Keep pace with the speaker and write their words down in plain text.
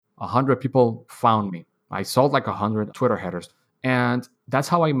100 people found me. I sold like 100 Twitter headers. And that's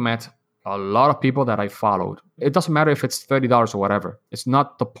how I met a lot of people that I followed. It doesn't matter if it's $30 or whatever. It's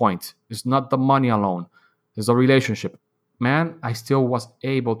not the point. It's not the money alone. It's a relationship. Man, I still was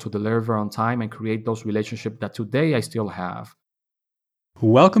able to deliver on time and create those relationships that today I still have.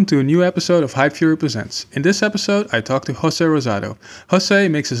 Welcome to a new episode of Hype Fury Presents. In this episode, I talk to Jose Rosado. Jose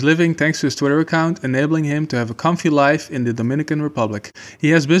makes his living thanks to his Twitter account, enabling him to have a comfy life in the Dominican Republic. He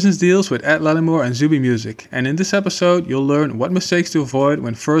has business deals with Ed Lattimore and Zuby Music, and in this episode, you'll learn what mistakes to avoid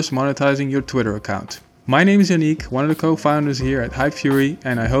when first monetizing your Twitter account. My name is Yannick, one of the co-founders here at Hype Fury,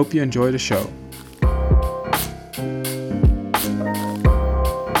 and I hope you enjoy the show.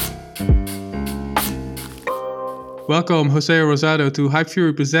 Welcome, Jose Rosado, to Hype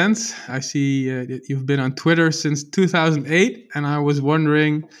Fury Presents. I see that you've been on Twitter since 2008, and I was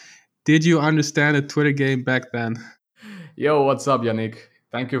wondering, did you understand the Twitter game back then? Yo, what's up, Yannick?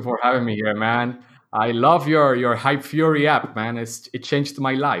 Thank you for having me here, man. I love your Hype Fury app, man. It changed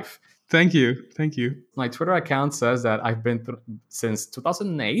my life. Thank you. My Twitter account says that I've been since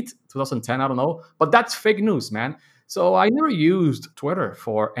 2008, 2010, I don't know. But that's fake news, man. So I never used Twitter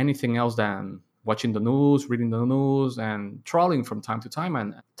for anything else than watching the news, reading the news, and trolling from time to time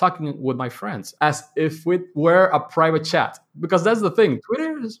and talking with my friends as if it were a private chat. Because that's the thing.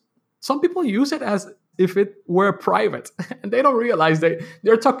 Some people use it as if it were private. And they don't realize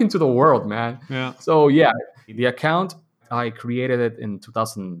they're talking to the world, man. Yeah. So yeah, the account, I created it in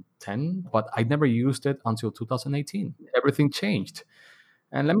 2010, but I never used it until 2018. Everything changed.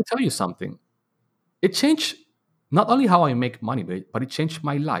 And let me tell you something. It changed not only how I make money, but it changed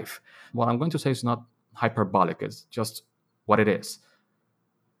my life. What I'm going to say is not hyperbolic. It's just what it is.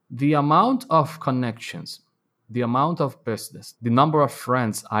 The amount of connections, the amount of business, the number of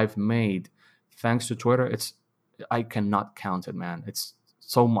friends I've made thanks to Twitter, I cannot count it, man. It's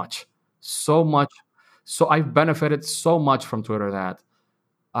so much. So I've benefited so much from Twitter that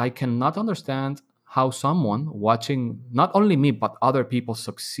I cannot understand how someone watching not only me, but other people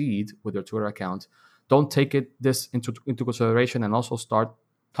succeed with their Twitter account don't take this into consideration and also start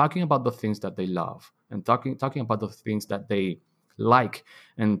talking about the things that they love and talking about the things that they like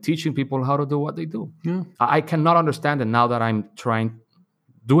and teaching people how to do what they do. Yeah. I cannot understand it now that I'm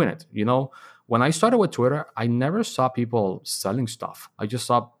doing it. You know, when I started with Twitter, I never saw people selling stuff. I just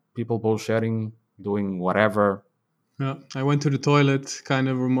saw people bullshitting, doing whatever. Yeah, I went to the toilet kind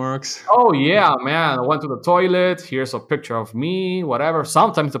of remarks. Oh yeah, man, I went to the toilet. Here's a picture of me, whatever.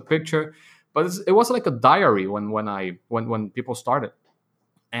 Sometimes a picture. But it was like a diary when people started.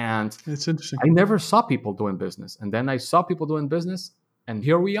 And it's interesting. I never saw people doing business. And then I saw people doing business. And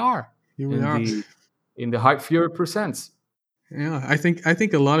here we are. In the Hype Fury Presents. Yeah, I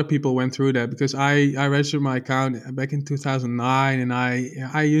think a lot of people went through that because I registered my account back in 2009 and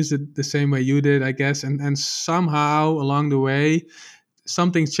I used it the same way you did, I guess. And somehow along the way,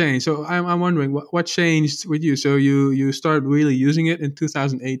 something's changed. So I'm wondering what changed with you. So you started really using it in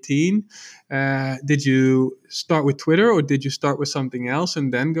 2018. Did you start with Twitter or did you start with something else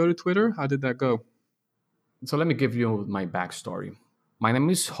and then go to Twitter? How did that go? So let me give you my backstory. My name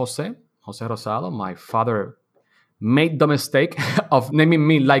is Jose Rosado. My father made the mistake of naming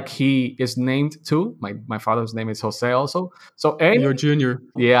me like he is named too. My father's name is Jose also. So you're Junior.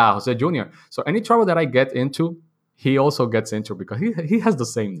 Yeah, Jose Junior. So any trouble that I get into, he also gets into because he has the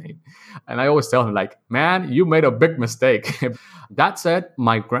same name. And I always tell him, like, man, you made a big mistake. That said,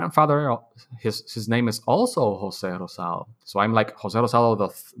 my grandfather, his name is also Jose Rosado. So I'm like Jose Rosado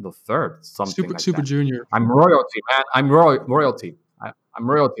the third, something Super Junior. I'm royalty, man. I'm royalty. I'm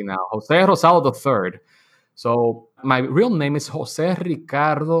royalty now. Jose Rosado the third. So my real name is Jose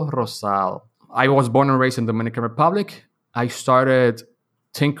Ricardo Rosado. I was born and raised in the Dominican Republic. I started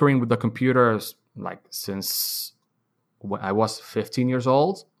tinkering with the computers like since when I was 15 years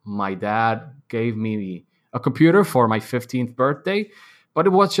old. My dad gave me a computer for my 15th birthday, but it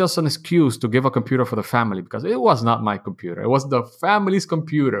was just an excuse to give a computer for the family because it was not my computer. It was the family's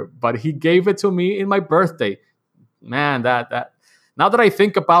computer, but he gave it to me in my birthday. Man, that now that I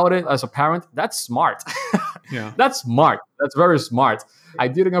think about it as a parent, that's smart. Yeah. That's smart. That's very smart. I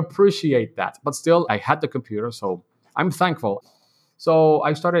didn't appreciate that, but still I had the computer, so I'm thankful. So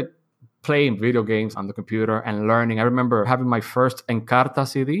I started playing video games on the computer and learning. I remember having my first Encarta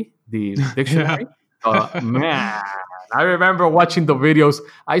CD, the dictionary. Man, I remember watching the videos.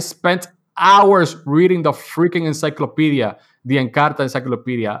 I spent hours reading the freaking encyclopedia, the Encarta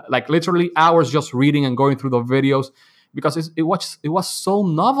encyclopedia, like literally hours just reading and going through the videos because it was so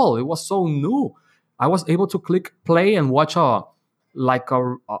novel. It was so new. I was able to click play and watch a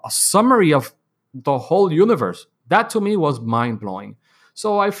summary of the whole universe. That to me was mind blowing.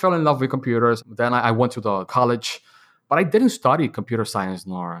 So I fell in love with computers. Then I went to the college, but I didn't study computer science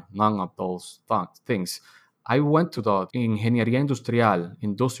nor none of those things. I went to the Ingeniería Industrial,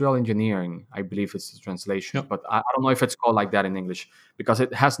 industrial engineering, I believe it's the translation, Yep. but I don't know if it's called like that in English because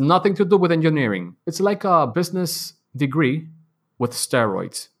it has nothing to do with engineering. It's like a business degree with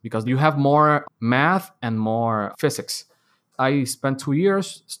steroids because you have more math and more physics. I spent 2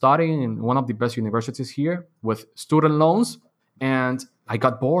 years studying in one of the best universities here with student loans, and I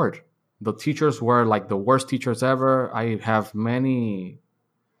got bored. The teachers were like the worst teachers ever. I have many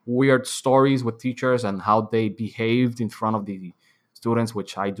weird stories with teachers and how they behaved in front of the students,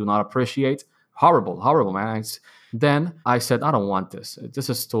 which I do not appreciate. Horrible, horrible, man. Then I said, I don't want this. This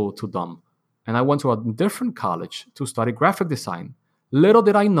is too dumb. And I went to a different college to study graphic design. Little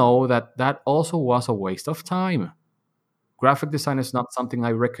did I know that that also was a waste of time. Graphic design is not something I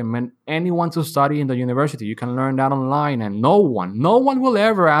recommend anyone to study in the university. You can learn that online, and no one will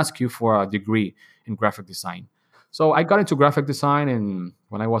ever ask you for a degree in graphic design. So I got into graphic design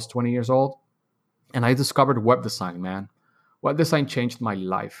when I was 20 years old, and I discovered web design, man. Web design changed my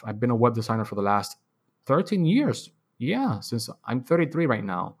life. I've been a web designer for the last 13 years. Yeah, since I'm 33 right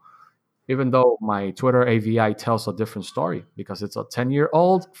now. Even though my Twitter AVI tells a different story because it's a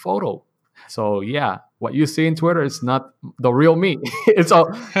 10-year-old photo. So yeah, what you see in Twitter is not the real me. It's a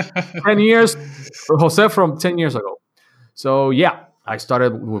 10 years, Jose from 10 years ago. So yeah, I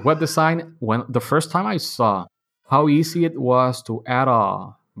started with web design when the first time I saw how easy it was to add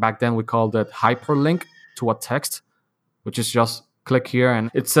back then we called it hyperlink to a text, which is just click here and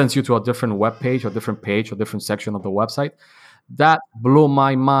it sends you to a different web page, a different section of the website. That blew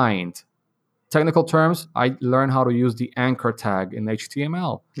my mind. Technical terms, I learned how to use the anchor tag in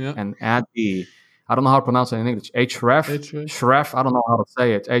HTML and add I don't know how to pronounce it in English, href, I don't know how to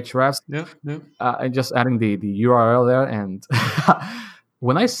say it, href, and just adding the URL there. And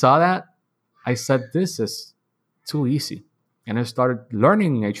when I saw that, I said, this is too easy. And I started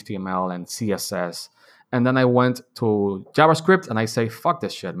learning HTML and CSS. And then I went to JavaScript and I say, fuck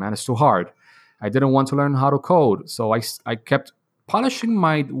this shit, man, it's too hard. I didn't want to learn how to code. So I kept polishing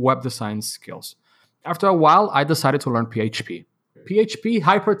my web design skills. After a while, I decided to learn PHP. PHP,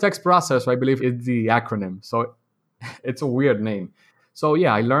 Hypertext Processor, I believe is the acronym. So it's a weird name. So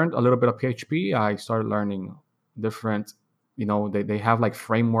yeah, I learned a little bit of PHP. I started learning different, they have like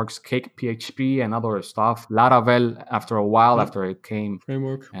frameworks, Cake PHP and other stuff. Laravel after a while, after it came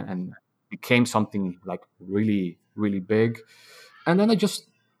framework and became something like really, really big. And then I just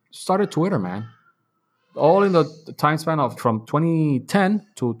started Twitter, man. All in the time span of from 2010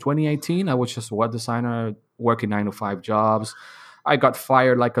 to 2018, I was just a web designer working 9-to-5 jobs. I got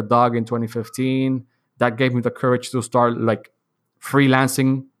fired like a dog in 2015. That gave me the courage to start like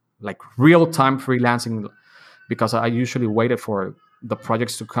freelancing, like real-time freelancing, because I usually waited for the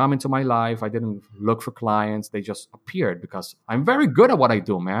projects to come into my life. I didn't look for clients. They just appeared because I'm very good at what I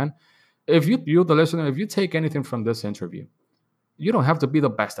do, man. If you the listener, if you take anything from this interview, you don't have to be the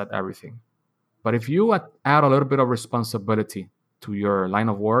best at everything. But if you add a little bit of responsibility to your line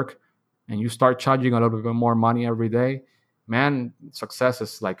of work and you start charging a little bit more money every day, man, success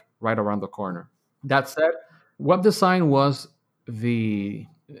is like right around the corner. That said, web design was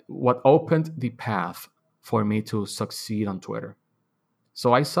what opened the path for me to succeed on Twitter.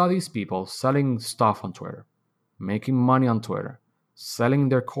 So I saw these people selling stuff on Twitter, making money on Twitter, selling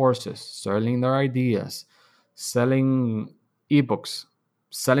their courses, selling their ideas, selling ebooks,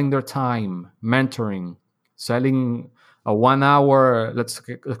 selling their time, mentoring, selling a 1 hour, let's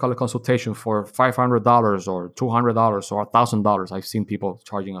call it consultation for $500 or $200 or $1,000. I've seen people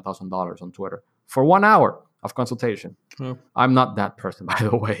charging $1,000 on Twitter for 1 hour of consultation. Oh. I'm not that person, by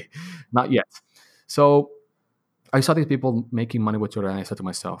the way, not yet. So I saw these people making money with Twitter, and I said to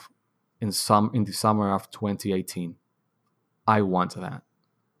myself, in the summer of 2018, I want that.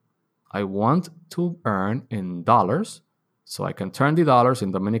 I want to earn in dollars, so I can turn the dollars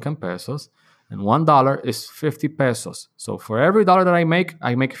in Dominican pesos, and $1 is 50 pesos. So for every dollar that I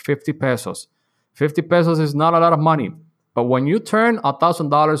make 50 pesos. 50 pesos is not a lot of money, but when you turn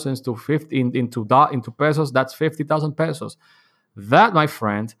 $1,000 into pesos, that's 50,000 pesos. That, my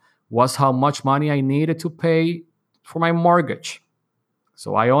friend, was how much money I needed to pay for my mortgage.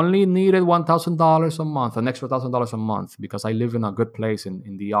 So I only needed $1,000 a month, an extra $1,000 a month, because I live in a good place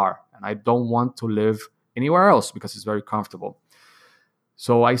in DR, and I don't want to live anywhere else because it's very comfortable.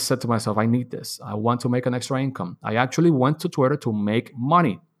 So I said to myself, I need this. I want to make an extra income. I actually went to Twitter to make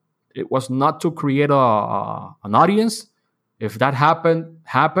money. It was not to create an audience. If that happened.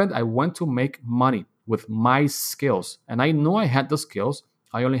 I went to make money with my skills. And I knew I had the skills.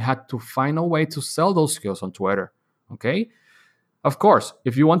 I only had to find a way to sell those skills on Twitter. Okay? Of course,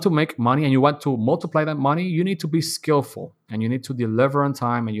 if you want to make money and you want to multiply that money, you need to be skillful and you need to deliver on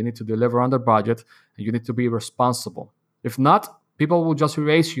time and you need to deliver under budget and you need to be responsible. If not, people will just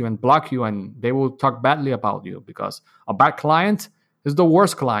erase you and block you and they will talk badly about you, because a bad client is the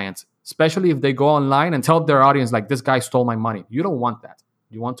worst client, especially if they go online and tell their audience, like, this guy stole my money. You don't want that.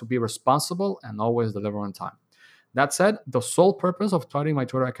 You want to be responsible and always deliver on time. That said, the sole purpose of starting my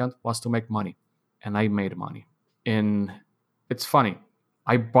Twitter account was to make money, and I made money. It's funny.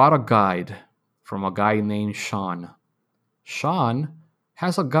 I bought a guide from a guy named Sean. Sean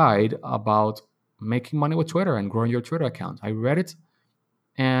has a guide about making money with Twitter and growing your Twitter account. I read it,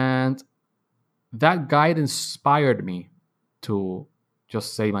 and that guide inspired me to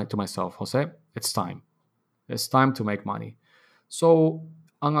just say to myself, Jose, it's time. It's time to make money. So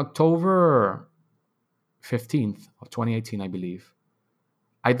on October 15th of 2018, I believe,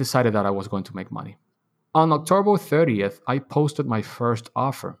 I decided that I was going to make money. On October 30th, I posted my first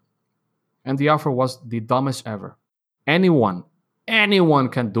offer. And the offer was the dumbest ever. Anyone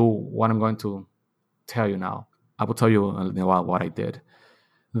can do what I'm going to tell you now. I will tell you what I did.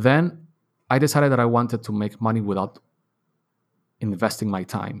 Then I decided that I wanted to make money without investing my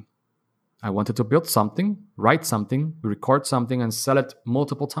time. I wanted to build something, write something, record something, and sell it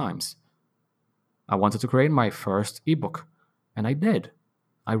multiple times. I wanted to create my first ebook, and I did.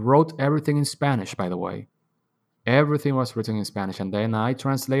 I wrote everything in Spanish, by the way. Everything was written in Spanish, and then I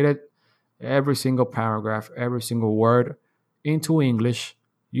translated every single paragraph, every single word into English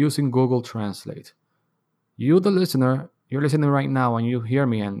using Google Translate. You, the listener, you're listening right now and you hear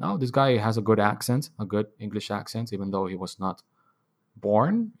me and, oh, this guy has a good accent, a good English accent, even though he was not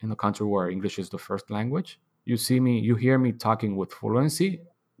born in a country where English is the first language. You hear me talking with fluency.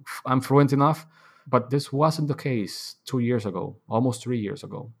 I'm fluent enough, but this wasn't the case 2 years ago, almost 3 years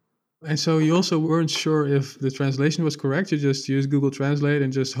ago. And so you also weren't sure if the translation was correct. You just used Google Translate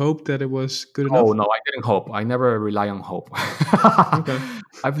and just hoped that it was good enough. Oh, no, I didn't hope. I never rely on hope. Okay.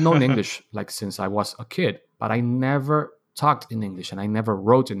 I've known English since I was a kid, but I never talked in English and I never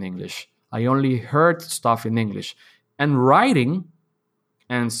wrote in English. I only heard stuff in English. And writing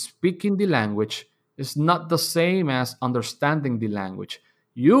and speaking the language is not the same as understanding the language.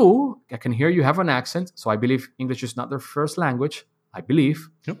 I can hear you have an accent, so I believe English is not their first language. I believe.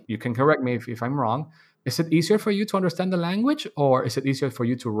 Yep. You can correct me if I'm wrong. Is it easier for you to understand the language, or is it easier for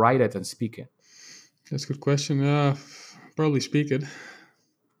you to write it and speak it? That's a good question. Probably speak it.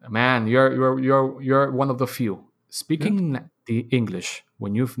 Man, you're one of the few. Speaking the English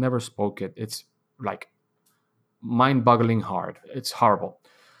when you've never spoke it, it's like mind-boggling hard. It's horrible.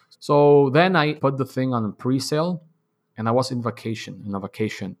 So then I put the thing on pre-sale, and I was on a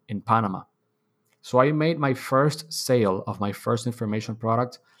vacation in Panama. So I made my first sale of my first information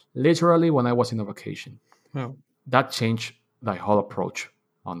product literally when I was in a vacation. Wow. That changed the whole approach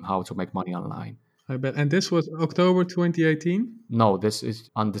on how to make money online. I bet. And this was October 2018? No, this is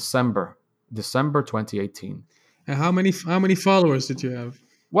on December 2018. And how many followers did you have?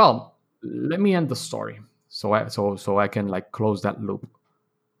 Well, let me end the story so I can close that loop.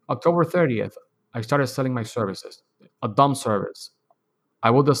 October 30th, I started selling my services. A dumb service. I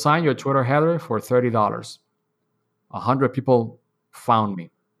will design your Twitter header for $30. 100 people found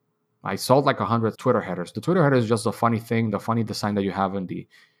me. I sold 100 Twitter headers. The Twitter header is just a funny thing, the funny design that you have in the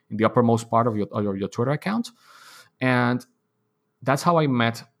uppermost part of your Twitter account. And that's how I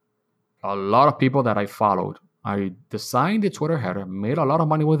met a lot of people that I followed. I designed the Twitter header, made a lot of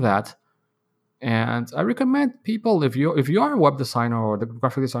money with that. And I recommend people, if you are a web designer or the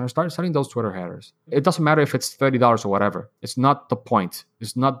graphic designer, start selling those Twitter headers. It doesn't matter if it's $30 or whatever. It's not the point.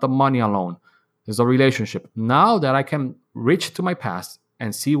 It's not the money alone. It's a relationship. Now that I can reach to my past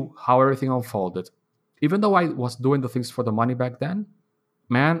and see how everything unfolded, even though I was doing the things for the money back then,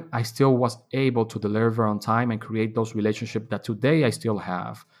 man, I still was able to deliver on time and create those relationships that today I still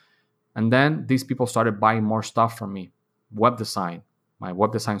have. And then these people started buying more stuff from me. Web design, my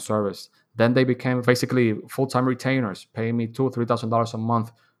web design service. Then they became basically full-time retainers, paying me $2,000 or $3,000 a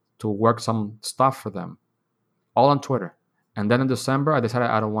month to work some stuff for them, all on Twitter. And then in December, I decided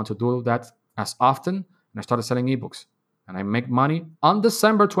I don't want to do that as often, and I started selling ebooks. And I make money on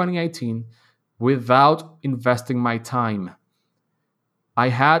December 2018 without investing my time. I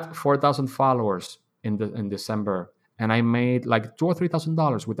had 4,000 followers in December, and I made $2,000 or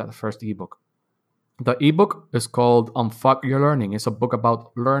 $3,000 with that first ebook. The ebook is called Unfuck Your Learning. It's a book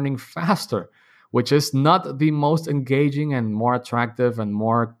about learning faster, which is not the most engaging and more attractive and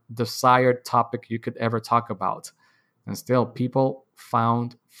more desired topic you could ever talk about. And still, people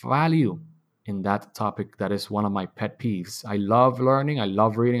found value in that topic. That is one of my pet peeves. I love learning. I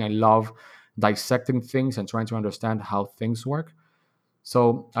love reading. I love dissecting things and trying to understand how things work.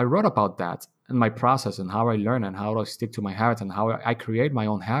 So I wrote about that and my process and how I learn and how I stick to my habits and how I create my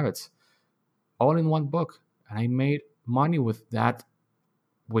own habits all in one book. And I made money with that,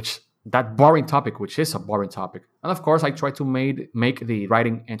 which that boring topic, which is a boring topic. And of course, I try to make the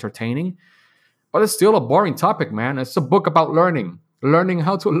writing entertaining, but it's still a boring topic, man. It's a book about learning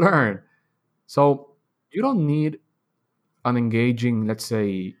how to learn. So you don't need an engaging, let's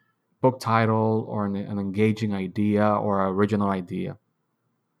say, book title or an engaging idea or original idea.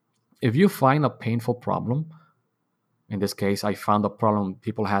 If you find a painful problem, in this case, I found a problem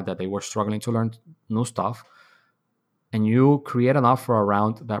people had that they were struggling to learn new stuff, and you create an offer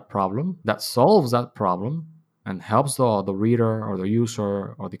around that problem that solves that problem and helps the reader or the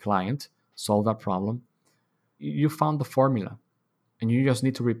user or the client solve that problem, you found the formula. And you just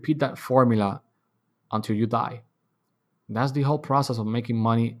need to repeat that formula until you die. That's the whole process of making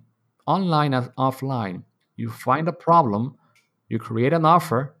money online and offline. You find a problem, you create an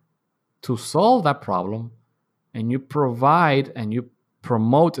offer to solve that problem, and you provide and you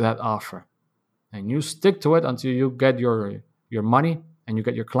promote that offer. And you stick to it until you get your money and you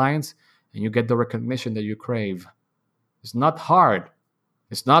get your clients and you get the recognition that you crave. It's not hard.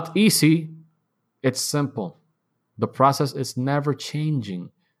 It's not easy. It's simple. The process is never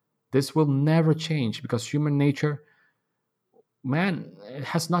changing. This will never change because human nature, man, it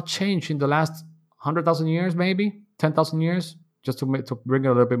has not changed in the last 100,000 years, maybe 10,000 years, just to bring it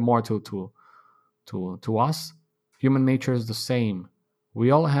a little bit more to us. Human nature is the same.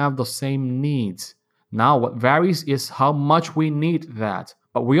 We all have the same needs. Now, what varies is how much we need that.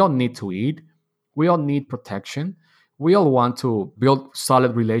 But we all need to eat. We all need protection. We all want to build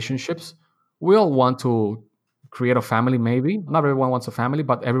solid relationships. We all want to create a family, maybe. Not everyone wants a family,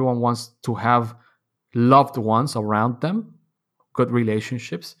 but everyone wants to have loved ones around them, good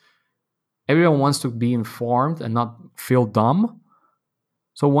relationships. Everyone wants to be informed and not feel dumb.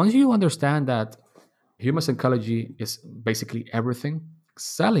 So once you understand that human psychology is basically everything,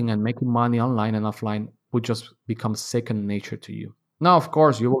 selling and making money online and offline would just become second nature to you. Now, of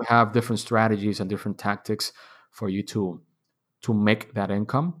course, you will have different strategies and different tactics for you to make that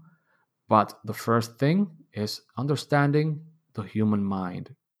income. But the first thing is understanding the human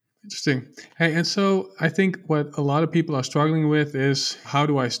mind. Interesting. Hey, and so I think what a lot of people are struggling with is how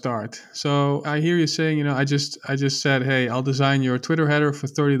do I start? So I hear you saying, I just said, hey, I'll design your Twitter header for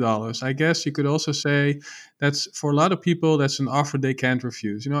 $30. I guess you could also say that's for a lot of people, that's an offer they can't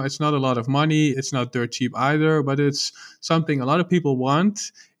refuse. It's not a lot of money, it's not dirt cheap either, but it's something a lot of people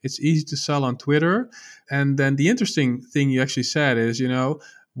want. It's easy to sell on Twitter. And then the interesting thing you actually said is,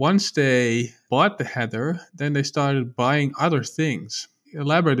 once they bought the header, then they started buying other things.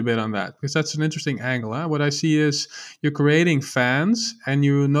 Elaborate a bit on that, because that's an interesting angle. What I see is you're creating fans and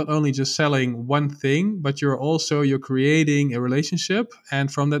you're not only just selling one thing, but you're creating a relationship. And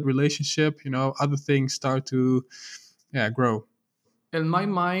from that relationship, other things start to grow. In my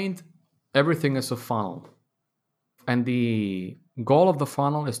mind, everything is a funnel. And the goal of the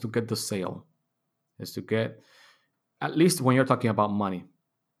funnel is to get the sale, is to get, at least when you're talking about money.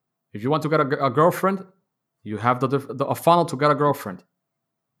 If you want to get a girlfriend, you have a funnel to get a girlfriend.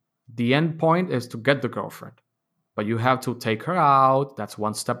 The end point is to get the girlfriend, but you have to take her out. That's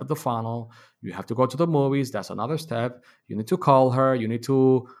one step of the funnel. You have to go to the movies. That's another step. You need to call her. You need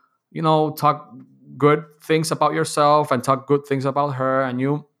to, talk good things about yourself and talk good things about her. And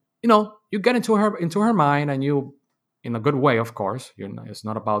you get into her mind, and you, in a good way, of course. It's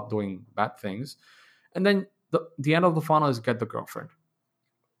not about doing bad things. And then the end of the funnel is get the girlfriend.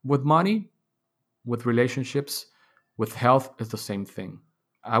 With money, with relationships, with health, is the same thing.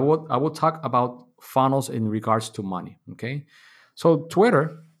 I would talk about funnels in regards to money. Okay, so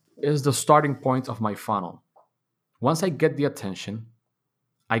Twitter is the starting point of my funnel. Once I get the attention,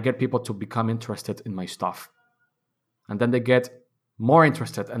 I get people to become interested in my stuff, and then they get more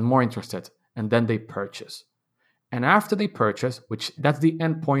interested, and then they purchase. And after they purchase, which that's the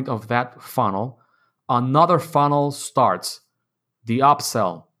end point of that funnel, another funnel starts, the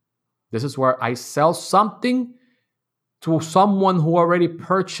upsell. This is where I sell something to someone who already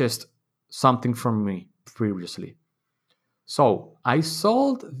purchased something from me previously. So I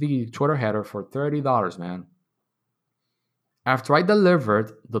sold the Twitter header for $30, man. After I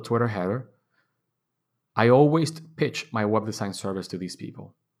delivered the Twitter header, I always pitch my web design service to these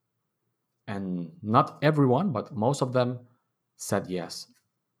people. And not everyone, but most of them said yes.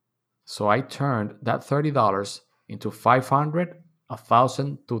 So I turned that $30 into $500,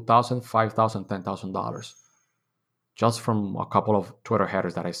 $1,000, $2,000, $5,000, $10,000. Just from a couple of Twitter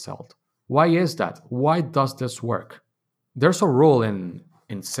headers that I sold. Why is that? Why does this work? There's a rule in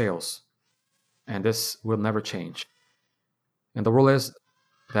sales, and this will never change. And the rule is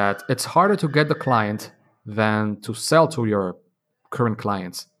that it's harder to get the client than to sell to your current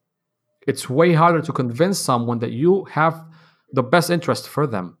clients. It's way harder to convince someone that you have the best interest for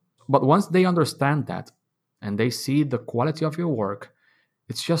them. But once they understand that and they see the quality of your work,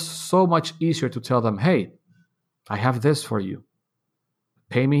 it's just so much easier to tell them, hey, I have this for you.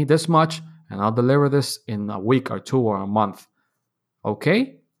 Pay me this much and I'll deliver this in a week or two or a month.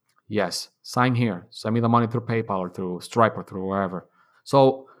 Okay? Yes. Sign here. Send me the money through PayPal or through Stripe or through wherever.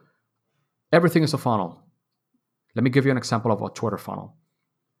 So everything is a funnel. Let me give you an example of a Twitter funnel.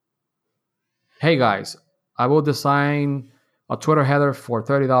 Hey guys, I will design a Twitter header for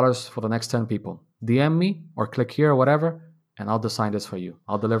 $30 for the next 10 people. DM me or click here or whatever, and I'll design this for you.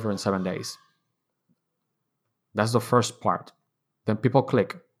 I'll deliver in 7 days. That's the first part. Then people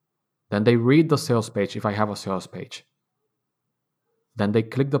click. Then they read the sales page if I have a sales page. Then they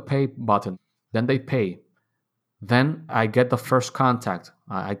click the pay button. Then they pay. Then I get the first contact.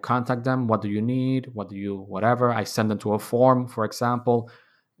 I contact them. What do you need? Whatever. I send them to a form, for example.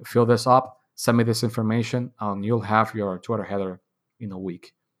 Fill this up. Send me this information, and you'll have your Twitter header in a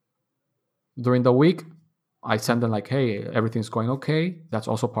week. During the week, I send them like, hey, everything's going okay. That's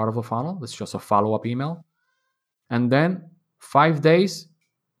also part of the funnel. It's just a follow-up email. And then 5 days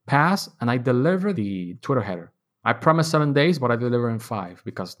pass, and I deliver the Twitter header. I promise 7 days, but I deliver in 5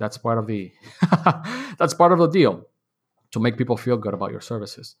 because that's part of the that's part of the deal, to make people feel good about your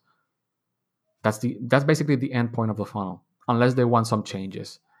services. That's basically the end point of the funnel, unless they want some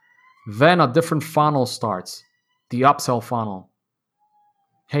changes. Then a different funnel starts, the upsell funnel.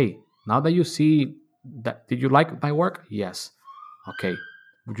 Hey, now that you see that, did you like my work? Yes. Okay.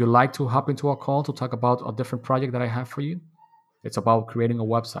 Would you like to hop into a call to talk about a different project that I have for you? It's about creating a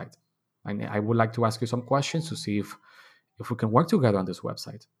website. And I would like to ask you some questions to see if we can work together on this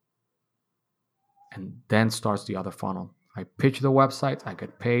website. And then starts the other funnel. I pitch the website, I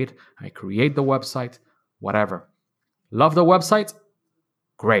get paid, I create the website, whatever. Love the website?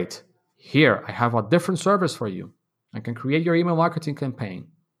 Great. Here, I have a different service for you. I can create your email marketing campaign.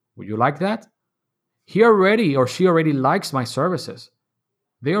 Would you like that? He already or she already likes my services.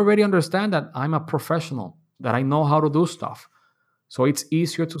 They already understand that I'm a professional, that I know how to do stuff. So it's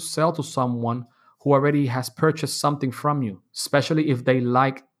easier to sell to someone who already has purchased something from you, especially if they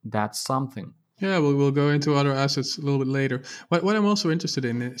like that something. Yeah, we'll go into other assets a little bit later. What I'm also interested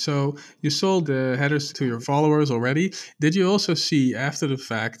in, so you sold the headers to your followers already. Did you also see after the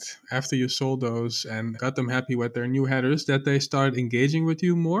fact, after you sold those and got them happy with their new headers, that they started engaging with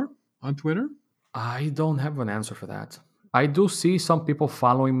you more on Twitter? I don't have an answer for that. I do see some people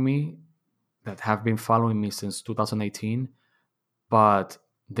following me that have been following me since 2018, but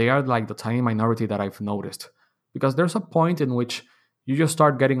they are like the tiny minority that I've noticed. Because there's a point in which you just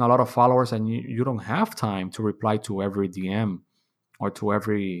start getting a lot of followers and you don't have time to reply to every DM or to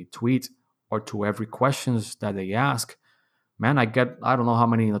every tweet or to every questions that they ask. Man, I get, I don't know how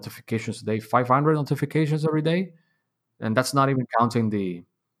many notifications a day, 500 notifications every day. And that's not even counting the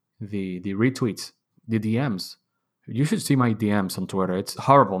retweets, the DMs. You should see my DMs on Twitter. It's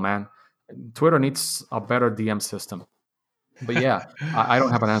horrible, man. Twitter needs a better DM system. But yeah, I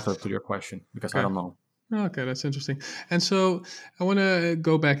don't have an answer to your question because I don't know. Okay, that's interesting. And so I want to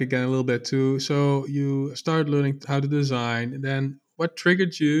go back again a little bit too. So you started learning how to design. Then what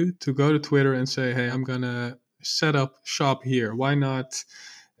triggered you to go to Twitter and say, hey, I'm going to set up shop here? Why not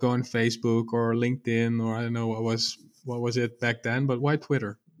go on Facebook or LinkedIn, or I don't know what was it back then, but why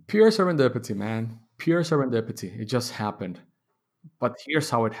Twitter? Pure serendipity, man. Pure serendipity. It just happened. But here's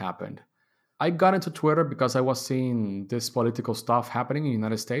how it happened. I got into Twitter because I was seeing this political stuff happening in the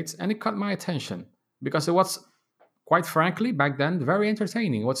United States, and it caught my attention because it was, quite frankly, back then, very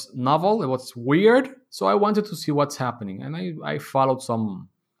entertaining. It was novel, it was weird, so I wanted to see what's happening, and I followed some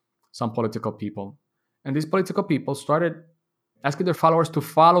political people, and these political people started asking their followers to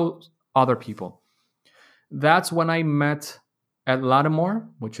follow other people. That's when I met Ed Lattimore,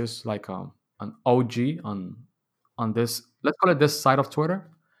 which is like an OG on this. Let's call it this side of Twitter.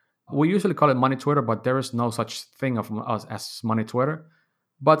 We usually call it money Twitter, but there is no such thing of us as money Twitter.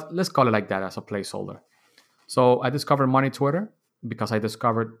 But let's call it like that as a placeholder. So I discovered money Twitter because I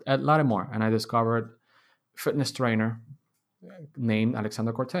discovered Ed Lattimore, and I discovered fitness trainer named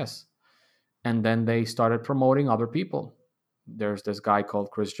Alexander Cortez. And then they started promoting other people. There's this guy called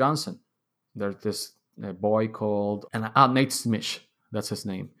Chris Johnson. There's this boy called Nate Smith. That's his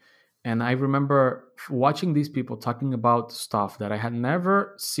name. And I remember watching these people talking about stuff that I had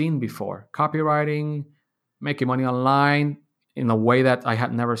never seen before. Copywriting, making money online in a way that I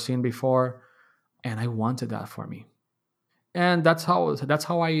had never seen before. And I wanted that for me. And that's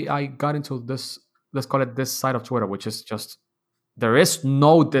how I got into this, let's call it this side of Twitter, which is just There is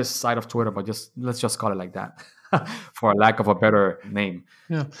no this side of Twitter, but let's just call it like that, for lack of a better name.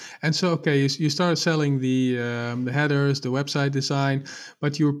 Yeah, and so okay, you started selling the headers, the website design,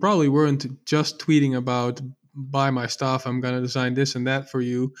 but you probably weren't just tweeting about buy my stuff. I'm gonna design this and that for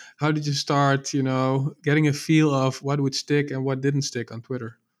you. How did you start? Getting a feel of what would stick and what didn't stick on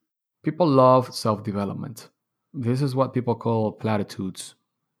Twitter. People love self-development. This is what people call platitudes.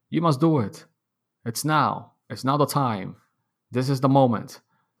 You must do it. It's now. It's now the time. This is the moment.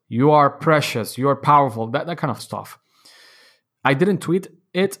 You are precious. You are powerful. That kind of stuff. I didn't tweet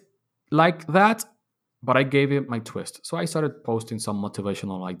it like that, but I gave it my twist. So I started posting some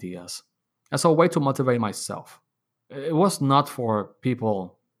motivational ideas as a way to motivate myself. It was not for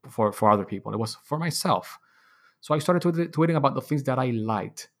people, for other people. It was for myself. So I started tweeting about the things that I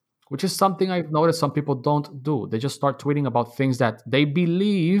liked, which is something I've noticed some people don't do. They just start tweeting about things that they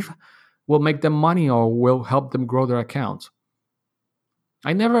believe will make them money or will help them grow their account.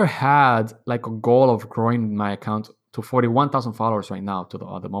 I never had like a goal of growing my account to 41,000 followers right now to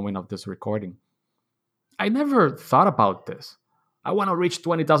the moment of this recording. I never thought about this. I want to reach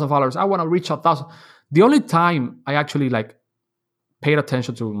 20,000 followers. I want to reach 1,000. The only time I actually like paid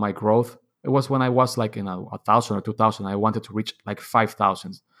attention to my growth, it was when I was like in 1,000 or 2,000. I wanted to reach like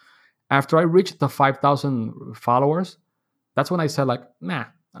 5,000. After I reached the 5,000 followers, that's when I said like, nah,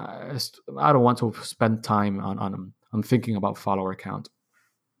 I don't want to spend time on thinking about follower count.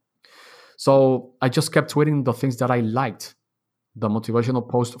 So I just kept tweeting the things that I liked, the motivational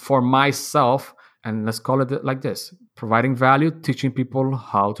post for myself, and let's call it like this: providing value, teaching people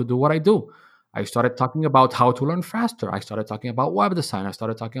how to do what I do. I started talking about how to learn faster. I started talking about web design. I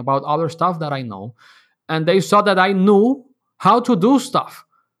started talking about other stuff that I know. And they saw that I knew how to do stuff.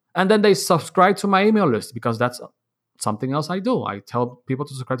 And then they subscribed to my email list because that's something else I do. I tell people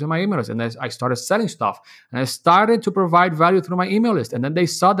to subscribe to my email list. And then I started selling stuff. And I started to provide value through my email list. And then they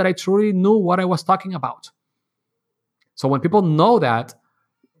saw that I truly knew what I was talking about. So when people know that,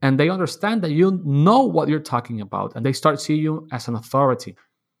 and they understand that you know what you're talking about, and they start seeing you as an authority.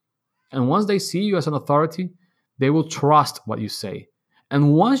 And once they see you as an authority, they will trust what you say.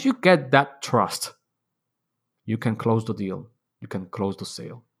 And once you get that trust, you can close the deal. You can close the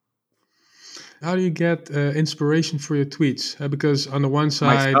sale. How do you get inspiration for your tweets? Because on the one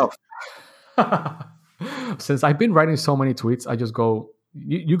side... Myself. Since I've been writing so many tweets, I just go,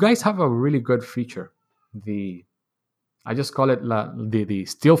 you guys have a really good feature. I just call it the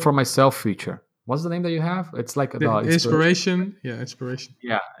steal from myself feature. What's the name that you have? It's like the inspiration. Yeah, inspiration.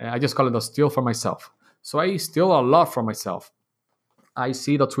 Yeah, I just call it the steal from myself. So I steal a lot from myself. I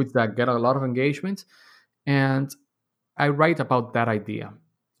see the tweets that get a lot of engagement, and I write about that idea.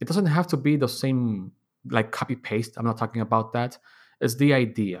 It doesn't have to be the same, like copy paste. I'm not talking about that. It's the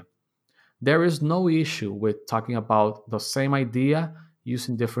idea. There is no issue with talking about the same idea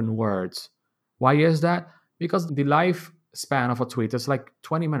using different words. Why is that? Because the lifespan of a tweet is like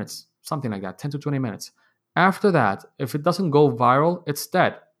 20 minutes, something like that, 10 to 20 minutes. After that, if it doesn't go viral, it's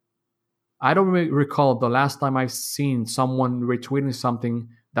dead. I don't recall the last time I've seen someone retweeting something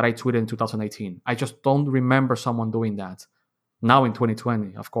that I tweeted in 2018. I just don't remember someone doing that. Now in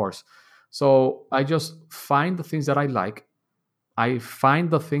 2020, of course. So I just find the things that I like. I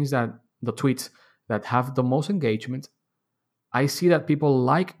find the tweets that have the most engagement. I see that people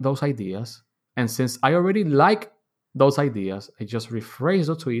like those ideas. And since I already like those ideas, I just rephrase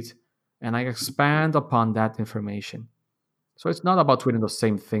the tweet and I expand upon that information. So it's not about tweeting the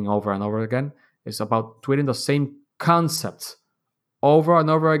same thing over and over again. It's about tweeting the same concepts over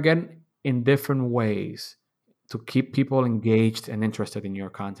and over again in different ways to keep people engaged and interested in your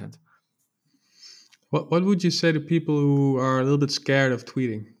content. What would you say to people who are a little bit scared of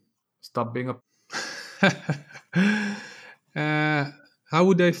tweeting? Stop being how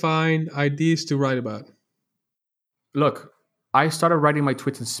would they find ideas to write about? Look, I started writing my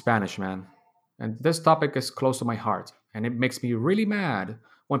tweets in Spanish, man. And this topic is close to my heart. And it makes me really mad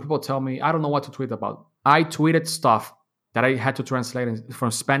when people tell me, I don't know what to tweet about. I tweeted stuff that I had to translate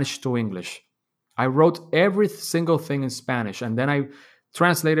from Spanish to English. I wrote every single thing in Spanish, and then I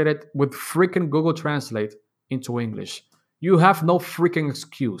translated it with freaking Google Translate into English. You have no freaking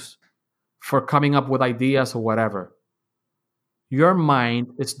excuse for coming up with ideas or whatever. Your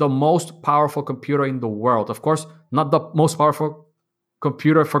mind is the most powerful computer in the world. Of course, not the most powerful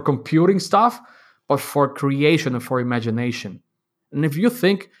computer for computing stuff, but for creation and for imagination. And if you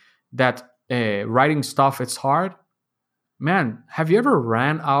think that writing stuff is hard, man, have you ever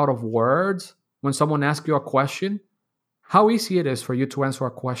ran out of words when someone asks you a question? How easy it is for you to answer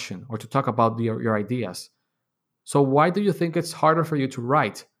a question or to talk about your ideas. So why do you think it's harder for you to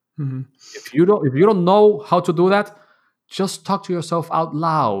write? Mm-hmm. If you don't know how to do that, just talk to yourself out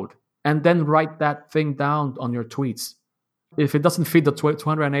loud and then write that thing down on your tweets. If it doesn't fit the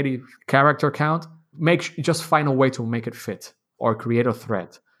 280 character count, just find a way to make it fit or create a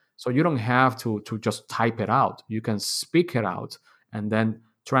thread. So you don't have to just type it out. You can speak it out and then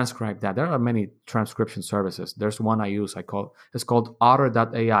transcribe that. There are many transcription services. There's one I use. It's called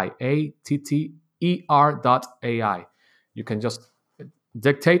Otter.ai, ATTER.ai. You can just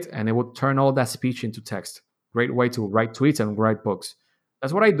dictate and it will turn all that speech into text. Great way to write tweets and write books.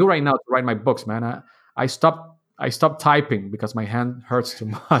 That's what I do right now to write my books, man. I stopped typing because my hand hurts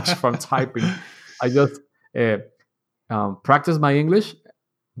too much from typing. I just practice my English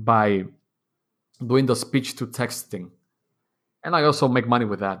by doing the speech to text thing. And I also make money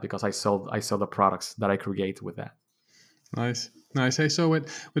with that because I sell the products that I create with that. Nice. Hey, so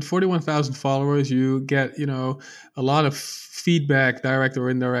with 41,000 followers, you get a lot of feedback, direct or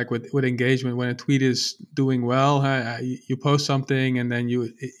indirect, with engagement. When a tweet is doing well, you post something, and then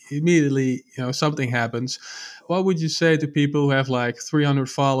you immediately something happens. What would you say to people who have like 300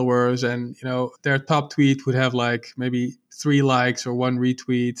 followers, and their top tweet would have like maybe 3 likes or 1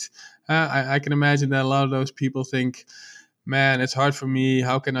 retweet? I can imagine that a lot of those people think, man, it's hard for me.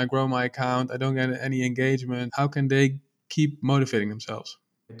 How can I grow my account? I don't get any engagement. How can they keep motivating themselves?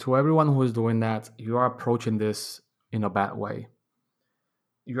 To everyone who is doing that, you are approaching this in a bad way.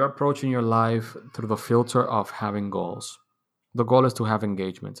 You're approaching your life through the filter of having goals. The goal is to have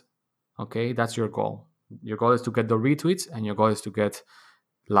engagement. Okay, that's your goal. Your goal is to get the retweets and your goal is to get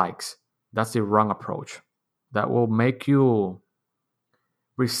likes. That's the wrong approach. That will make you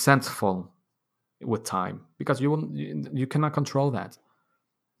resentful with time because you cannot control that.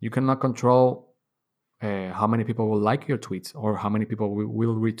 You cannot control how many people will like your tweets or how many people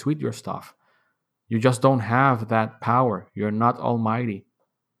will retweet your stuff. You just don't have that power. You're not almighty.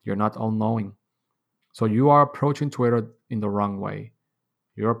 You're not all-knowing. So you are approaching Twitter in the wrong way.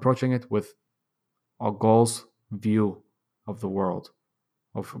 You're approaching it with a goals view of the world,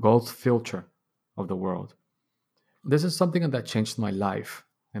 of goals filter of the world. This is something that changed my life,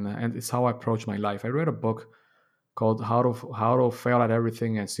 and it's how I approach my life. I read a book called How to Fail at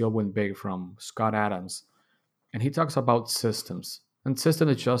Everything and Still Win Big from Scott Adams. And he talks about systems. And system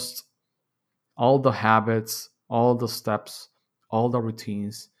is just all the habits, all the steps, all the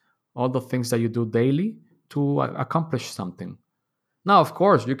routines, all the things that you do daily to accomplish something. Now, of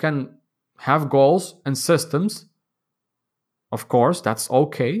course, you can have goals and systems. Of course, that's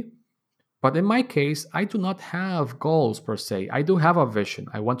okay. But in my case, I do not have goals per se. I do have a vision.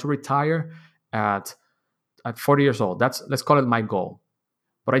 I want to retire at 40 years old. Let's call it my goal.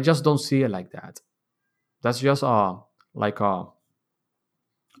 But I just don't see it like that. That's just a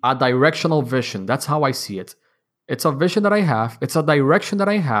directional vision. That's how I see it. It's a vision that I have. It's a direction that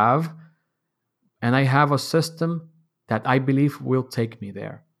I have. And I have a system that I believe will take me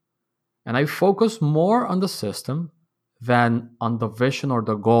there. And I focus more on the system than on the vision or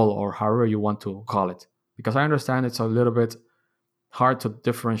the goal or however you want to call it. Because I understand it's a little bit hard to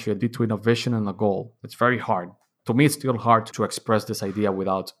differentiate between a vision and a goal. It's very hard. To me, it's still hard to express this idea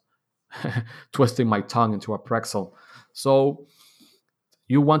without twisting my tongue into a pretzel. So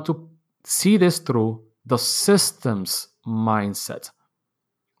you want to see this through the system's mindset.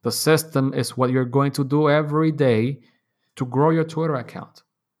 The system is what you're going to do every day to grow your Twitter account.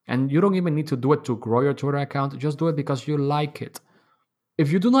 And you don't even need to do it to grow your Twitter account. Just do it because you like it.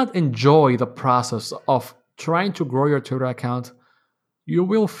 If you do not enjoy the process of trying to grow your Twitter account, you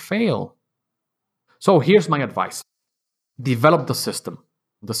will fail. So here's my advice. Develop the system.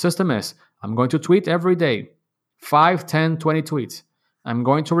 The system is, I'm going to tweet every day, 5, 10, 20 tweets. I'm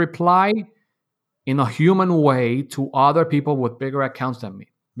going to reply in a human way to other people with bigger accounts than me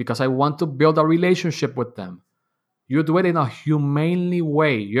because I want to build a relationship with them. You do it in a humanely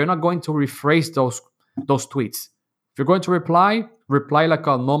way. You're not going to rephrase those tweets. If you're going to reply like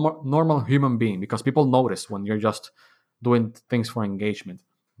a normal human being because people notice when you're just doing things for engagement.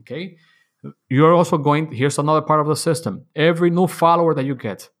 Okay? You're also here's another part of the system. Every new follower that you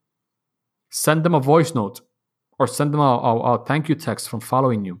get, send them a voice note or send them a thank you text from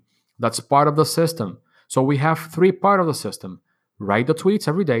following you. That's part of the system. So we have 3 parts of the system. Write the tweets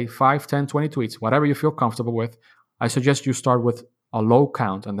every day, 5, 10, 20 tweets, whatever you feel comfortable with. I suggest you start with a low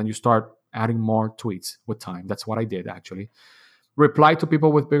count and then you start adding more tweets with time. That's what I did actually. Reply to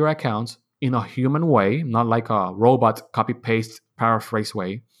people with bigger accounts in a human way, not like a robot copy-paste paraphrase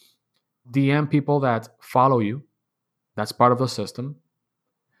way. DM people that follow you. That's part of the system.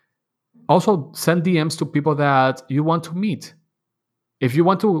 Also, send DMs to people that you want to meet. If you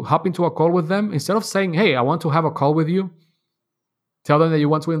want to hop into a call with them, instead of saying, hey, I want to have a call with you, tell them that you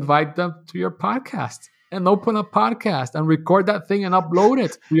want to invite them to your podcast. and open a podcast and record that thing and upload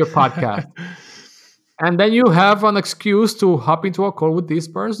it to your podcast. And then you have an excuse to hop into a call with this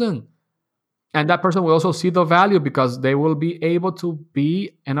person. And that person will also see the value because they will be able to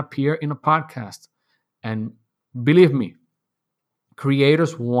be and appear in a podcast. And believe me,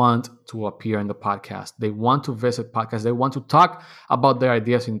 creators want to appear in the podcast. They want to visit podcasts. They want to talk about their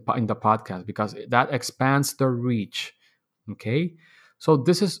ideas in the podcast because that expands their reach. Okay, so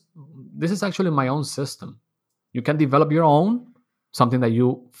this is actually my own system. You can develop your own, something that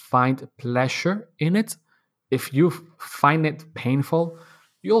you find pleasure in it. If you find it painful,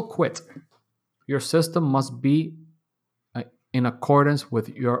 you'll quit. Your system must be in accordance with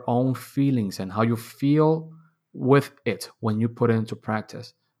your own feelings and how you feel with it when you put it into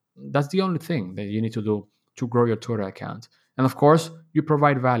practice. That's the only thing that you need to do to grow your Twitter account. And of course, you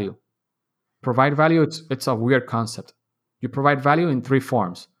provide value. Provide value, it's a weird concept. You provide value in 3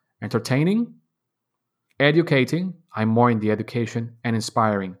 forms: entertaining, educating. I'm more in the education, and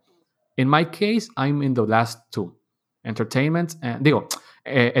inspiring. In my case, I'm in the last 2: entertainment and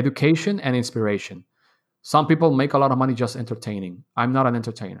education and inspiration. Some people make a lot of money just entertaining. I'm not an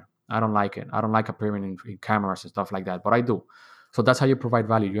entertainer. I don't like it. I don't like appearing in cameras and stuff like that, but I do. So that's how you provide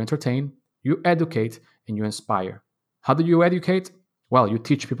value. You entertain, you educate, and you inspire. How do you educate? Well, you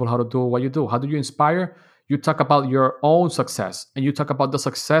teach people how to do what you do. How do you inspire? You talk about your own success, and you talk about the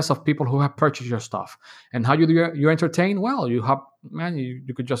success of people who have purchased your stuff. And how you entertain? Well, you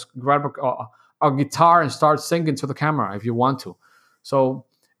could just grab a guitar and start singing to the camera if you want to. So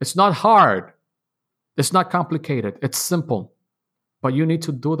it's not hard. It's not complicated. It's simple. But you need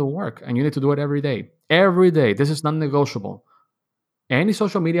to do the work, and you need to do it every day. Every day. This is non-negotiable. Any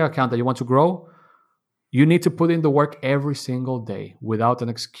social media account that you want to grow, you need to put in the work every single day without an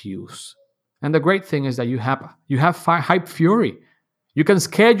excuse. And the great thing is that you have Hype Fury. You can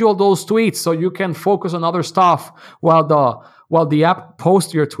schedule those tweets so you can focus on other stuff while the app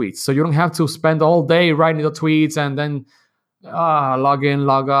posts your tweets. So you don't have to spend all day writing the tweets and then log in,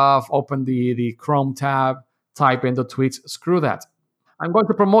 log off, open the Chrome tab, type in the tweets. Screw that. I'm going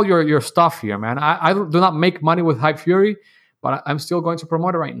to promote your stuff here, man. I do not make money with Hype Fury, but I'm still going to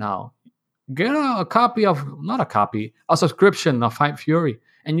promote it right now. Get a subscription of Hype Fury,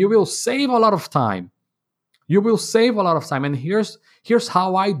 and you will save a lot of time. You will save a lot of time. And here's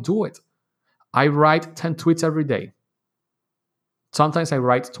how I do it. I write 10 tweets every day. Sometimes I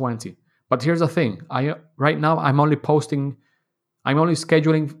write 20. But here's the thing. Right now I'm only scheduling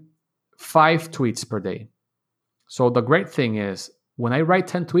 5 tweets per day. So the great thing is when I write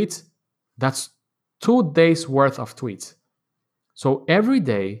 10 tweets, that's 2 days worth of tweets. So every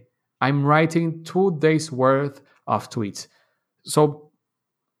day I'm writing 2 days worth of tweets. So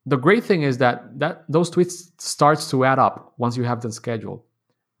the great thing is that those tweets starts to add up once you have them scheduled.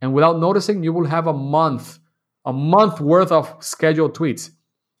 And without noticing, you will have a month worth of scheduled tweets.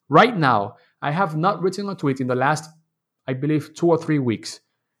 Right now, I have not written a tweet in the last, I believe, 2 or 3 weeks.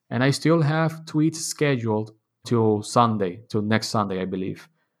 And I still have tweets scheduled till next Sunday, I believe.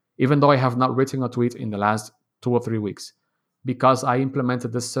 Even though I have not written a tweet in the last 2 or 3 weeks. Because I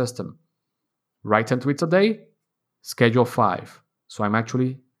implemented this system. Write 10 tweets a day, schedule 5. So I'm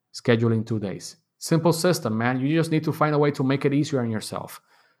actually scheduling 2 days. Simple system, man. You just need to find a way to make it easier on yourself.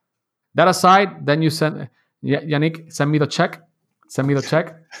 That aside, then you Yannick, send me the check. Send me the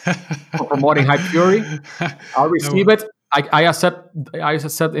check for promoting Hype Fury. I'll receive it. I accept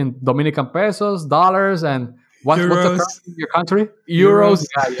in Dominican pesos, dollars, and what's the currency in your country? Euros.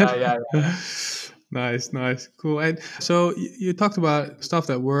 Yeah. Nice, cool. And so you talked about stuff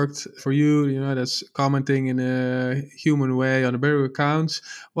that worked for you. That's commenting in a human way on the bigger accounts.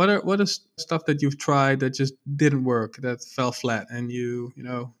 What is stuff that you've tried that just didn't work, that fell flat, and you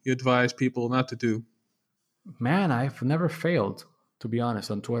advise people not to do? Man, I've never failed, to be honest,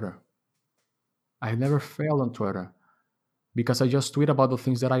 on Twitter. I've never failed on Twitter because I just tweet about the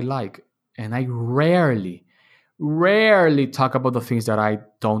things that I like, and I rarely talk about the things that I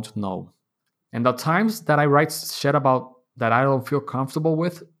don't know. And the times that I write shit about that I don't feel comfortable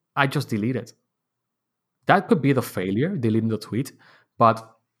with, I just delete it. That could be the failure, deleting the tweet,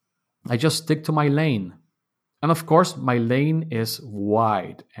 but I just stick to my lane. And of course, my lane is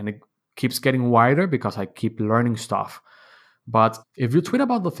wide, and it keeps getting wider because I keep learning stuff. But if you tweet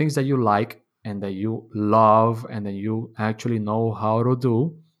about the things that you like and that you love and that you actually know how to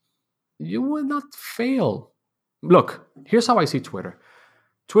do, you will not fail. Look, here's how I see Twitter.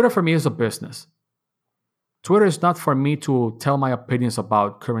 Twitter for me is a business. Twitter is not for me to tell my opinions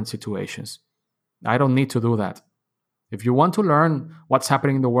about current situations. I don't need to do that. If you want to learn what's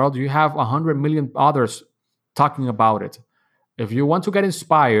happening in the world, you have 100 million others talking about it. If you want to get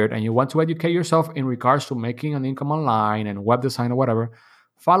inspired and you want to educate yourself in regards to making an income online and web design or whatever,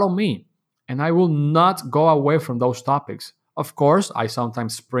 follow me. And I will not go away from those topics. Of course, I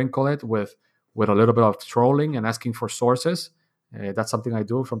sometimes sprinkle it with a little bit of trolling and asking for sources. That's something I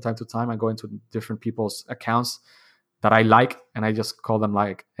do from time to time. I go into different people's accounts that I like, and I just call them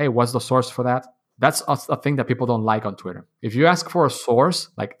like, hey, what's the source for that? That's a thing that people don't like on Twitter. If you ask for a source,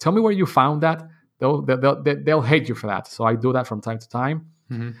 like, tell me where you found that, they'll hate you for that. So I do that from time to time.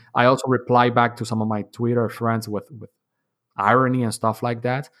 Mhm. I also reply back to some of my Twitter friends with irony and stuff like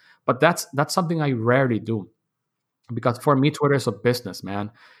that. But that's something I rarely do, because for me, Twitter is a business, man.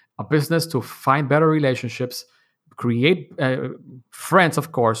 A business to find better relationships, create friends,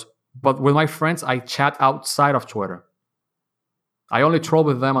 of course. But with my friends, I chat outside of Twitter. I only troll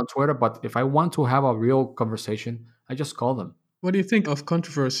with them on Twitter, but if I want to have a real conversation, I just call them. What do you think of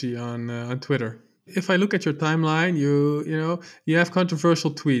controversy on Twitter? If I look at your timeline, you have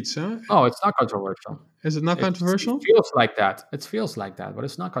controversial tweets, huh? No, it's not controversial. Is it not It controversial? feels like that. It feels like that, but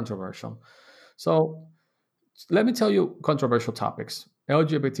it's not controversial. So let me tell you controversial topics.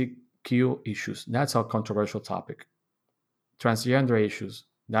 LGBTQ issues, that's a controversial topic. Transgender issues,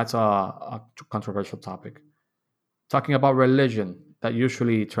 that's a controversial topic. Talking about religion, that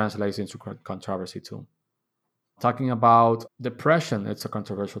usually translates into controversy too. Talking about depression, it's a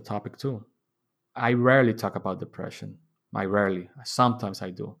controversial topic too. I rarely talk about depression. I rarely. Sometimes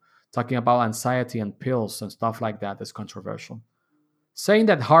I do. Talking about anxiety and pills and stuff like that is controversial. Saying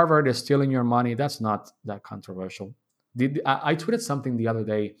that Harvard is stealing your money, that's not that controversial. I tweeted something the other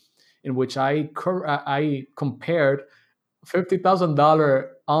day in which I compared $50,000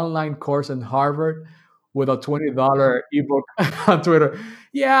 online course in Harvard with a $20 ebook on Twitter.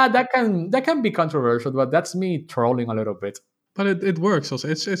 Yeah, that can be controversial, but that's me trolling a little bit. But it works also.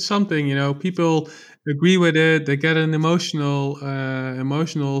 It's something, people agree with it. They get an emotional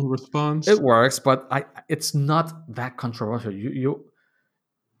response. It works, but it's not that controversial. You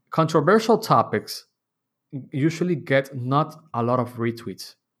controversial topics usually get not a lot of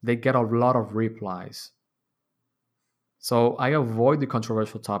retweets. They get a lot of replies. So I avoid the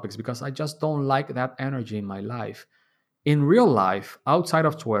controversial topics because I just don't like that energy in my life. In real life, outside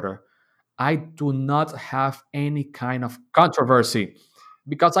of Twitter, I do not have any kind of controversy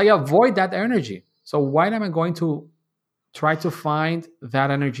because I avoid that energy. So why am I going to try to find that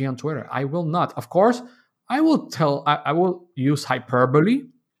energy on Twitter? I will not. Of course, I will use hyperbole,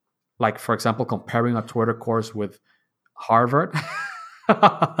 like for example, comparing a Twitter course with Harvard.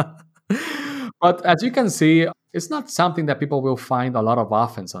 But as you can see, it's not something that people will find a lot of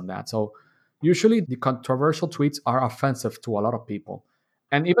offense on that. So usually the controversial tweets are offensive to a lot of people.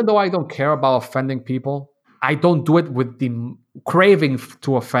 And even though I don't care about offending people, I don't do it with the craving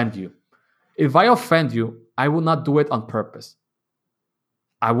to offend you. If I offend you, I will not do it on purpose.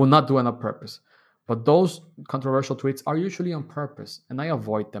 I will not do it on purpose. But those controversial tweets are usually on purpose, and I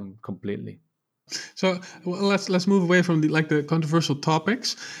avoid them completely. So well, let's move away from the controversial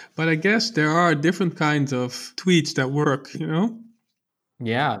topics. But I guess there are different kinds of tweets that work.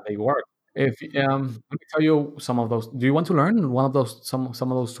 Yeah, they work. If let me tell you some of those. Do you want to learn one of those some of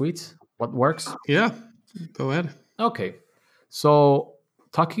those tweets? What works? Yeah, go ahead. Okay. So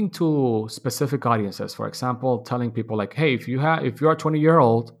talking to specific audiences, for example, telling people like, "Hey, if you are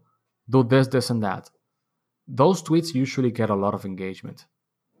 20-year-old, do this, this, and that." Those tweets usually get a lot of engagement.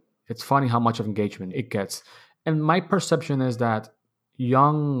 It's funny how much of engagement it gets. And my perception is that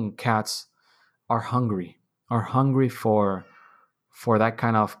young cats are hungry for that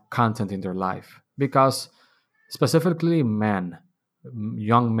kind of content in their life, because specifically men,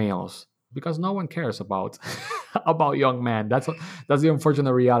 young males, because no one cares about about young men. That's the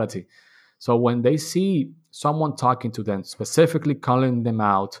unfortunate reality. So when they see someone talking to them, specifically calling them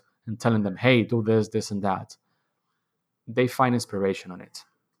out and telling them, "Hey, do this, this, and that," they find inspiration on it.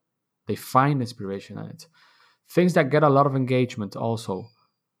 They find inspiration on it. Things that get a lot of engagement also,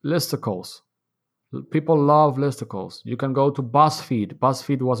 listicles. People love listicles. You can go to BuzzFeed.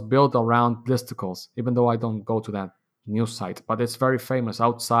 BuzzFeed was built around listicles, even though I don't go to that news site, but it's very famous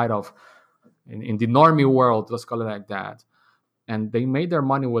outside of in the normie world, let's call it like that. And they made their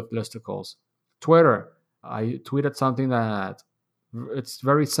money with listicles. Twitter, I tweeted something that it's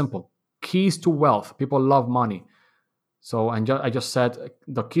very simple. Keys to wealth. People love money. So I just said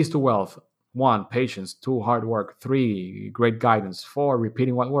the keys to wealth: one, patience; two, hard work; three, great guidance; four,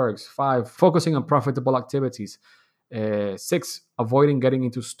 repeating what works; five, focusing on profitable activities; six, avoiding getting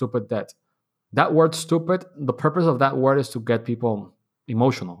into stupid debt. That word stupid, the purpose of that word is to get people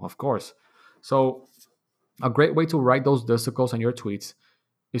emotional, of course. So a great way to write those disciples on your tweets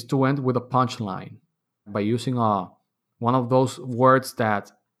is to end with a punchline by using one of those words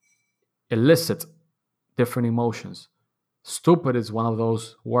that elicit different emotions. Stupid is one of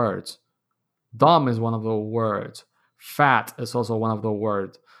those words. Dumb is one of the words. Fat is also one of the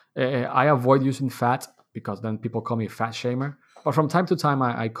words. I avoid using fat because then people call me fat shamer. But from time to time,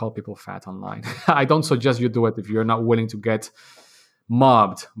 I call people fat online. I don't suggest you do it if you're not willing to get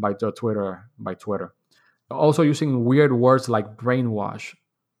mobbed by Twitter. Also using weird words like brainwash.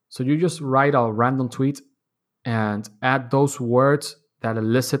 So you just write a random tweet and add those words that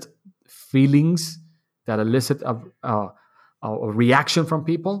elicit feelings, that elicit a reaction from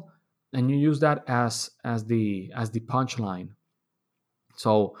people, and you use that as the punchline.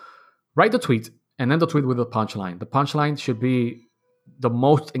 So write the tweet and end the tweet with a punchline. The punchline should be the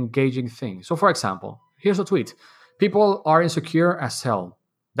most engaging thing. So for example, here's a tweet. People are insecure as hell.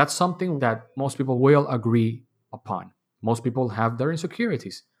 That's something that most people will agree upon. Most people have their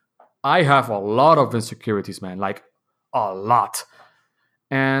insecurities. I have a lot of insecurities, man, like a lot.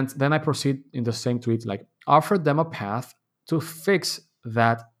 And then I proceed in the same tweet, like offer them a path to fix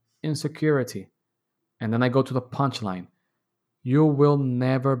that insecurity. And then I go to the punchline. You will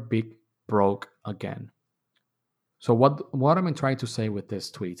never be broke again. So what am I trying to say with this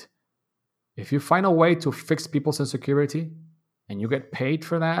tweet? If you find a way to fix people's insecurity and you get paid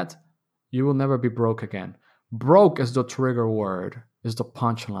for that, you will never be broke again. Broke is the trigger word, is the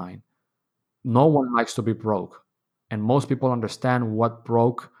punchline. No one likes to be broke. And most people understand what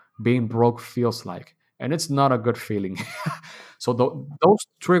being broke feels like. And it's not a good feeling. So those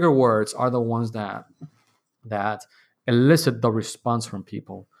trigger words are the ones that elicit the response from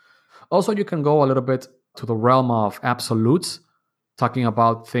people. Also, you can go a little bit to the realm of absolutes, talking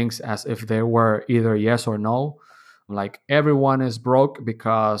about things as if they were either yes or no. Like everyone is broke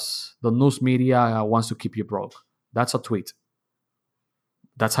because the news media wants to keep you broke. That's a tweet.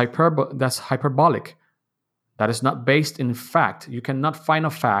 That's hyperbolic. That is not based in fact. You cannot find a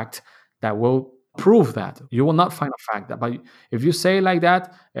fact that will prove that. You will not find a fact that. But if you say like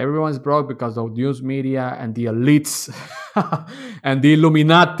that, everyone's broke because the news media and the elites and the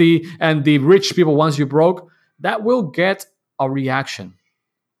Illuminati and the rich people wants you broke, that will get a reaction.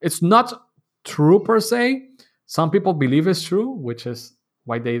 It's not true per se. Some people believe it's true, which is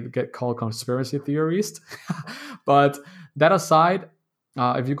why they get called conspiracy theorists. But that aside,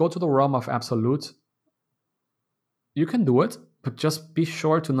 if you go to the realm of absolute, you can do it, but just be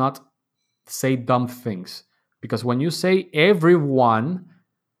sure to not say dumb things. Because when you say everyone,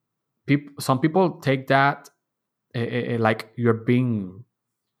 some people take that like you're being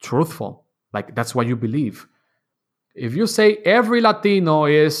truthful. Like that's what you believe. If you say every Latino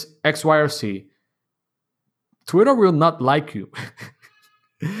is X, Y, or Z, Twitter will not like you.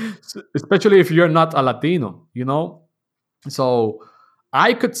 Especially if you're not a Latino, you know? So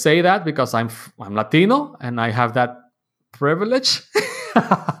I could say that because I'm Latino and I have that privilege.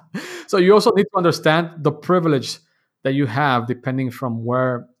 So you also need to understand the privilege that you have depending from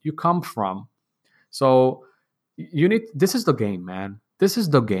where you come from. So this is the game, man. This is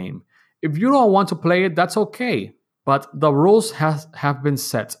the game. If you don't want to play it, that's okay. But the rules have been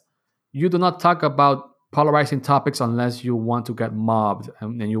set. You do not talk about polarizing topics unless you want to get mobbed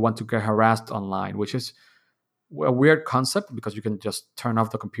and you want to get harassed online, which is a weird concept because you can just turn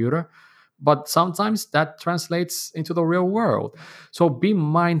off the computer. But sometimes that translates into the real world. So be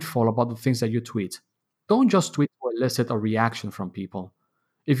mindful about the things that you tweet. Don't just tweet to elicit a reaction from people.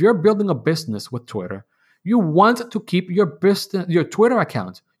 If you're building a business with Twitter, you want to keep your Twitter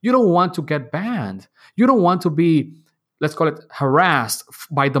account. You don't want to get banned. You don't want to be, let's call it, harassed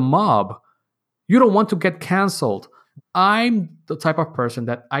by the mob. You don't want to get canceled. I'm the type of person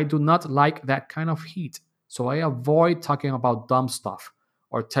that I do not like that kind of heat. So I avoid talking about dumb stuff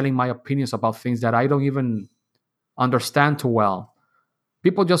or telling my opinions about things that I don't even understand too well.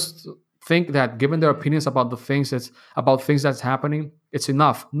 People just think that giving their opinions about things that's happening, it's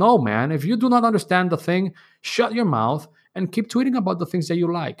enough. No, man. If you do not understand the thing, shut your mouth and keep tweeting about the things that you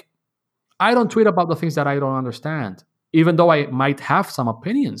like. I don't tweet about the things that I don't understand, even though I might have some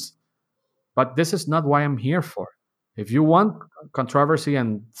opinions. But this is not what I'm here for. If you want controversy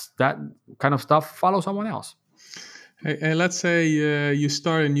and that kind of stuff, follow someone else. Hey, let's say you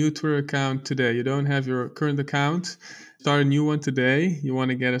start a new Twitter account today. You don't have your current account. Start a new one today. You want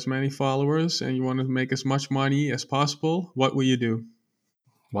to get as many followers and you want to make as much money as possible. What will you do?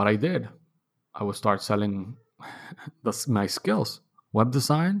 What I did, I would start selling my skills. Web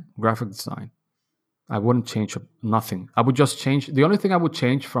design, graphic design. I wouldn't change nothing. I would just change. The only thing I would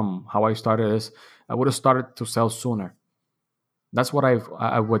change from how I started is I would have started to sell sooner. That's what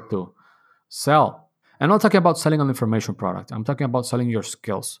I would do. Sell. I'm not talking about selling an information product. I'm talking about selling your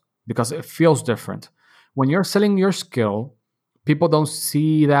skills because it feels different. When you're selling your skill, people don't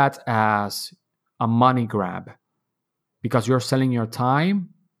see that as a money grab because you're selling your time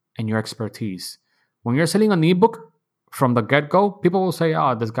and your expertise. When you're selling an ebook from the get-go, people will say,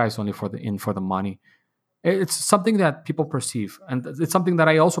 "Oh, this guy's only in for the money." It's something that people perceive, and it's something that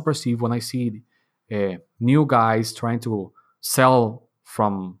I also perceive when I see new guys trying to sell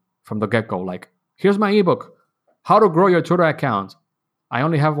from the get-go. Like, here's my ebook, How to Grow Your Twitter Account. I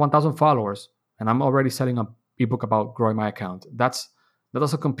only have 1,000 followers, and I'm already selling an ebook about growing my account. That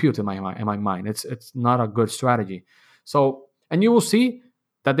doesn't compute in my mind. It's not a good strategy. So, and you will see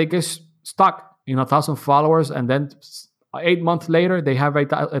that they get stuck in 1,000 followers, and then 8 months later they have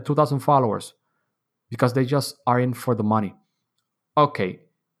 2,000 followers because they just are in for the money. Okay,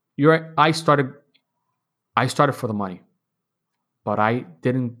 I started for the money, but I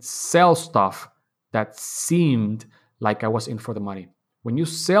didn't sell stuff that seemed like I was in for the money. When you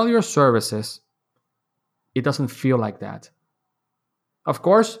sell your services, it doesn't feel like that. Of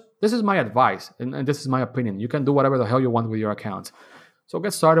course, this is my advice, and this is my opinion. You can do whatever the hell you want with your account. So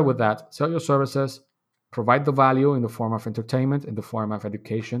get started with that. Sell your services, provide the value in the form of entertainment, in the form of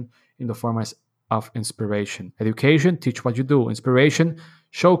education, in the form of inspiration. Education, teach what you do. Inspiration,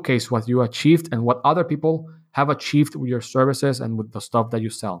 showcase what you achieved and what other people have achieved with your services and with the stuff that you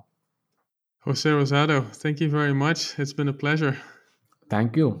sell. Jose Rosado, thank you very much. It's been a pleasure.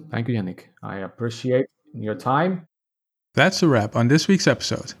 Thank you, Yannick. I appreciate your time. That's a wrap on this week's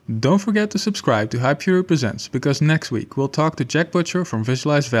episode. Don't forget to subscribe to Hypefury Presents, because next week we'll talk to Jack Butcher from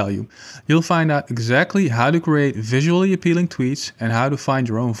Visualize Value. You'll find out exactly how to create visually appealing tweets and how to find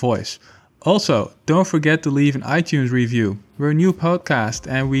your own voice. Also, don't forget to leave an iTunes review. We're a new podcast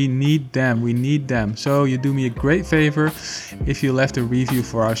and we need them. So you do me a great favor if you left a review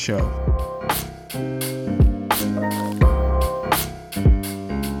for our show.